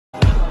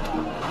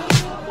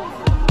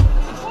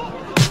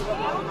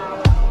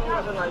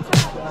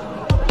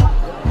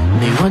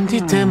ในวัน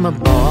ที่เธอมา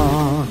บอ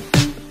ก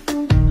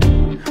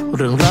เ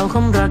รื่องราวคว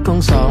ามรักของ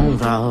สอง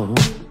เรา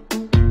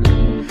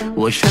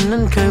ว่าฉันนั้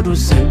นเคยรู้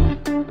สึก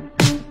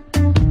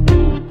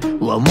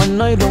ว่ามัน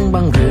น้อยลงบ้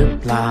างหรือ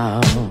เปล่า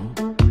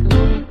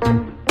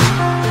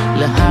แ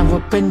ละหากว่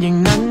าเป็นอย่าง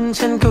นั้น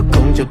ฉันก็ค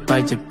งจะไป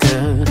จากเธ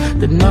อแ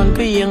ต่นอน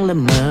ก็ยังละ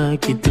เมอ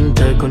คิดถึงเ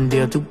ธอคนเดี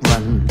ยวทุกวั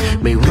น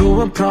ไม่รู้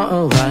ว่าเพราะอ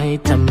ะไร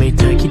ทำให้เ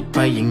ธอคิดไป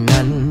อย่าง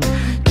นั้น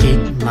คิ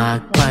ดมา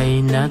กไป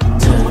นัก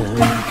เธอ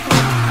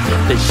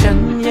แต่ฉัน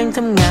ยังท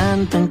ำงาน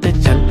ตั้งแต่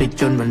จันทร์ไป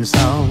จนวันเส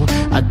าร์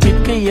อาทิต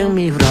ย์ก็ยัง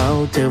มีเรา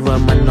เธอว่า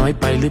มันน้อย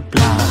ไปหรือเป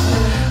ล่า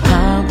ห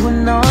ากว่า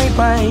น้อยไ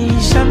ป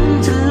ฉัน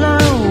จะเล่า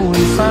ใ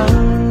ห้ฟัง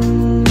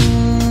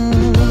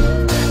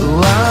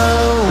ว้า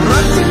วรั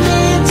กที่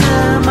มีเธอ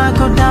มาก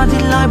กว่าดาว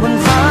ที่ลอยบน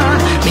ฟ้า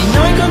ไม่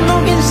น้อยก็น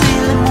กอินทรี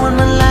และมวล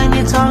มันแรงใน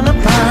ท้องน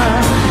ภา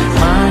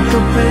มากกว่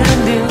าพื้น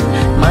ดิน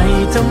ไม่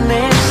ต้องเม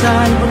ฆทรา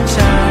ยบนช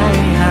าย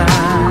หา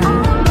ด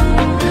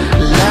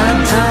และ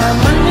ถ้า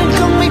มันยังค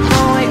งไม่พ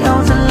อให้เอา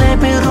ทะเล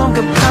ไปรวม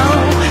กับเขา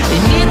ไอ้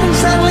นี้ต้อง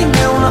สร้างและเง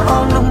าละออ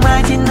งลงมา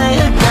ที่ใน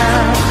อากา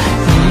ศ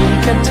มี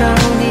แค่เท่า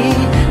นี้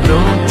โปร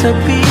ดเธอ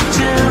พิจ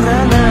าร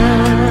ณา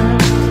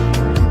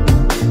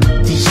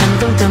ที่ฉัน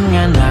ต้องทำง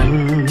านหนัก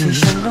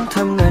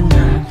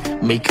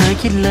ไม่เคย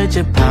คิดเลยจ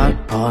ะพัก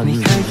ผ่อน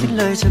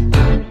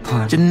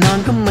จะนอน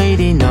ก็ไม่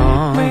ได้นอ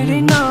น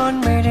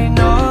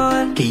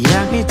แค่อย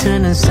ากให้เธอ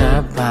นั้นส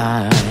บา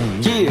ย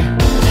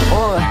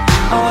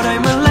เอาอะไร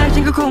มาแลกฉั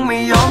นก็คงไม่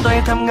ยอมต่อใ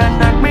ห้ทำงาน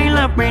หนักไม่ห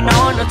ลับไม่น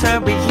อนเอาเธอ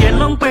ไปเขียน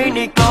ลงไปใน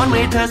กลอนใ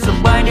ห้เธอส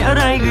บายในอะ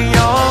ไรก็ย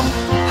อม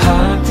หา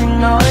กที่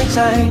น้อยใจ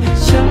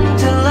ฉัน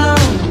จะเล่า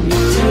อี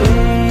กที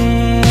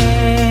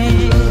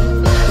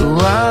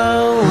ว้า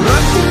วรั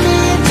กที่มี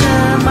เธอ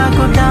มากก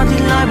ว่าดาวที่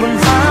ลอยบน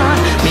ฟ้า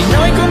ไม่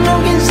น้อยก็น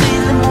กอินทรี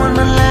และมวล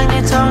มันแรงใน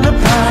ท้องน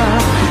ภา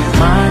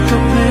มากกว่า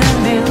พื้น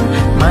ดิน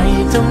ไม่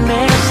ต้องเม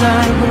ฆทรา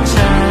ยบนช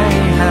าย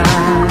หา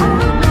ด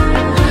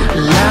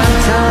และ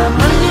ถ้า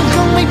มันยังค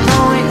งไม่พอ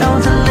ให้เอา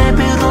ทะเลไ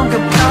ปรวมกั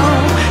บเขา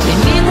อย่าง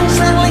นี้ต้องส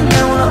ร้างและเง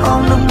าละออ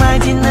งลงมา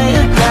ที่ใน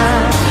อากา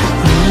ศ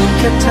มีแ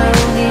ค่เท่า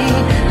นี้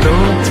โปร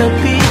ดเธอ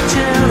พิจ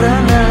าร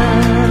ณา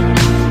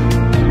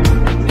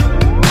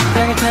แ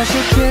ต่ถ้าฉั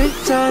นคิด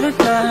จะรัก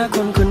ษาค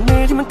นคน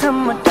นี้ที่มันธรร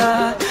มดา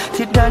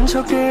ที่ดันโช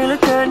คดีเหลือ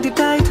เกินที่ไ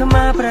ด้เธอม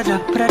าประดั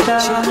บประดา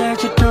ฉันอยาก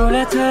จะดูแล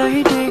เธอใ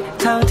ห้ดี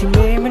เท่าที่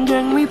มีมันยั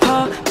งไม่พอ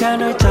อย่า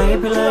น้อยใจ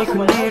ไปเลยค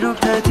นดีรูป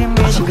เธอที่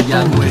มีฉันก็อย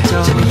ากให้เธอ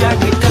ฉันอยาก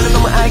ให้เธอต้อ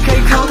งมาอายใคร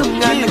เขาท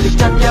ำงานหนักจาก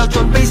จันทร์ยาวจ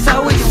นไปเสา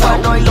ร์ไอ้ที่ว่า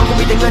น้อยลงก็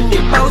มีแต่เงินใน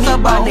เป้าสา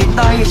บานใน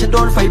ตายฉันโด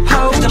นไฟเผา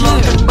จะลอง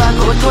จนบาน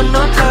อดทน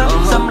น้อเธอ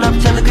สำหรับ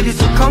ฉันนั่นคือที่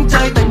สุดของใจ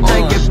ตั้งใจ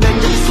เก็บเงิน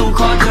จะไปสู่ข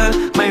อเธอ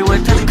ไม่ว่า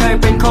เธอจะใคร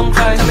เป็นของใค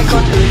รทำให้ค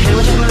นอื่นเห็น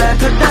ว่าฉันดูแล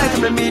เธอได้ถ้า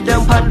มันมีเดิ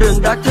มพันเรื่อง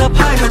รักเธอ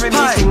พ่ายมันไม่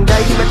มีสิ่งใด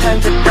ที่มาแทน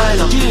เธอได้ห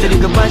รอกจะดึง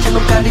กับบ้านฉัน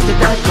ต้องการที่จะ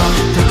ได้ก่อน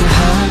แต่ถ้าห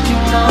ากยั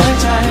งน้อย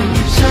ใจ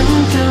ฉัน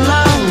จะเล่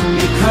า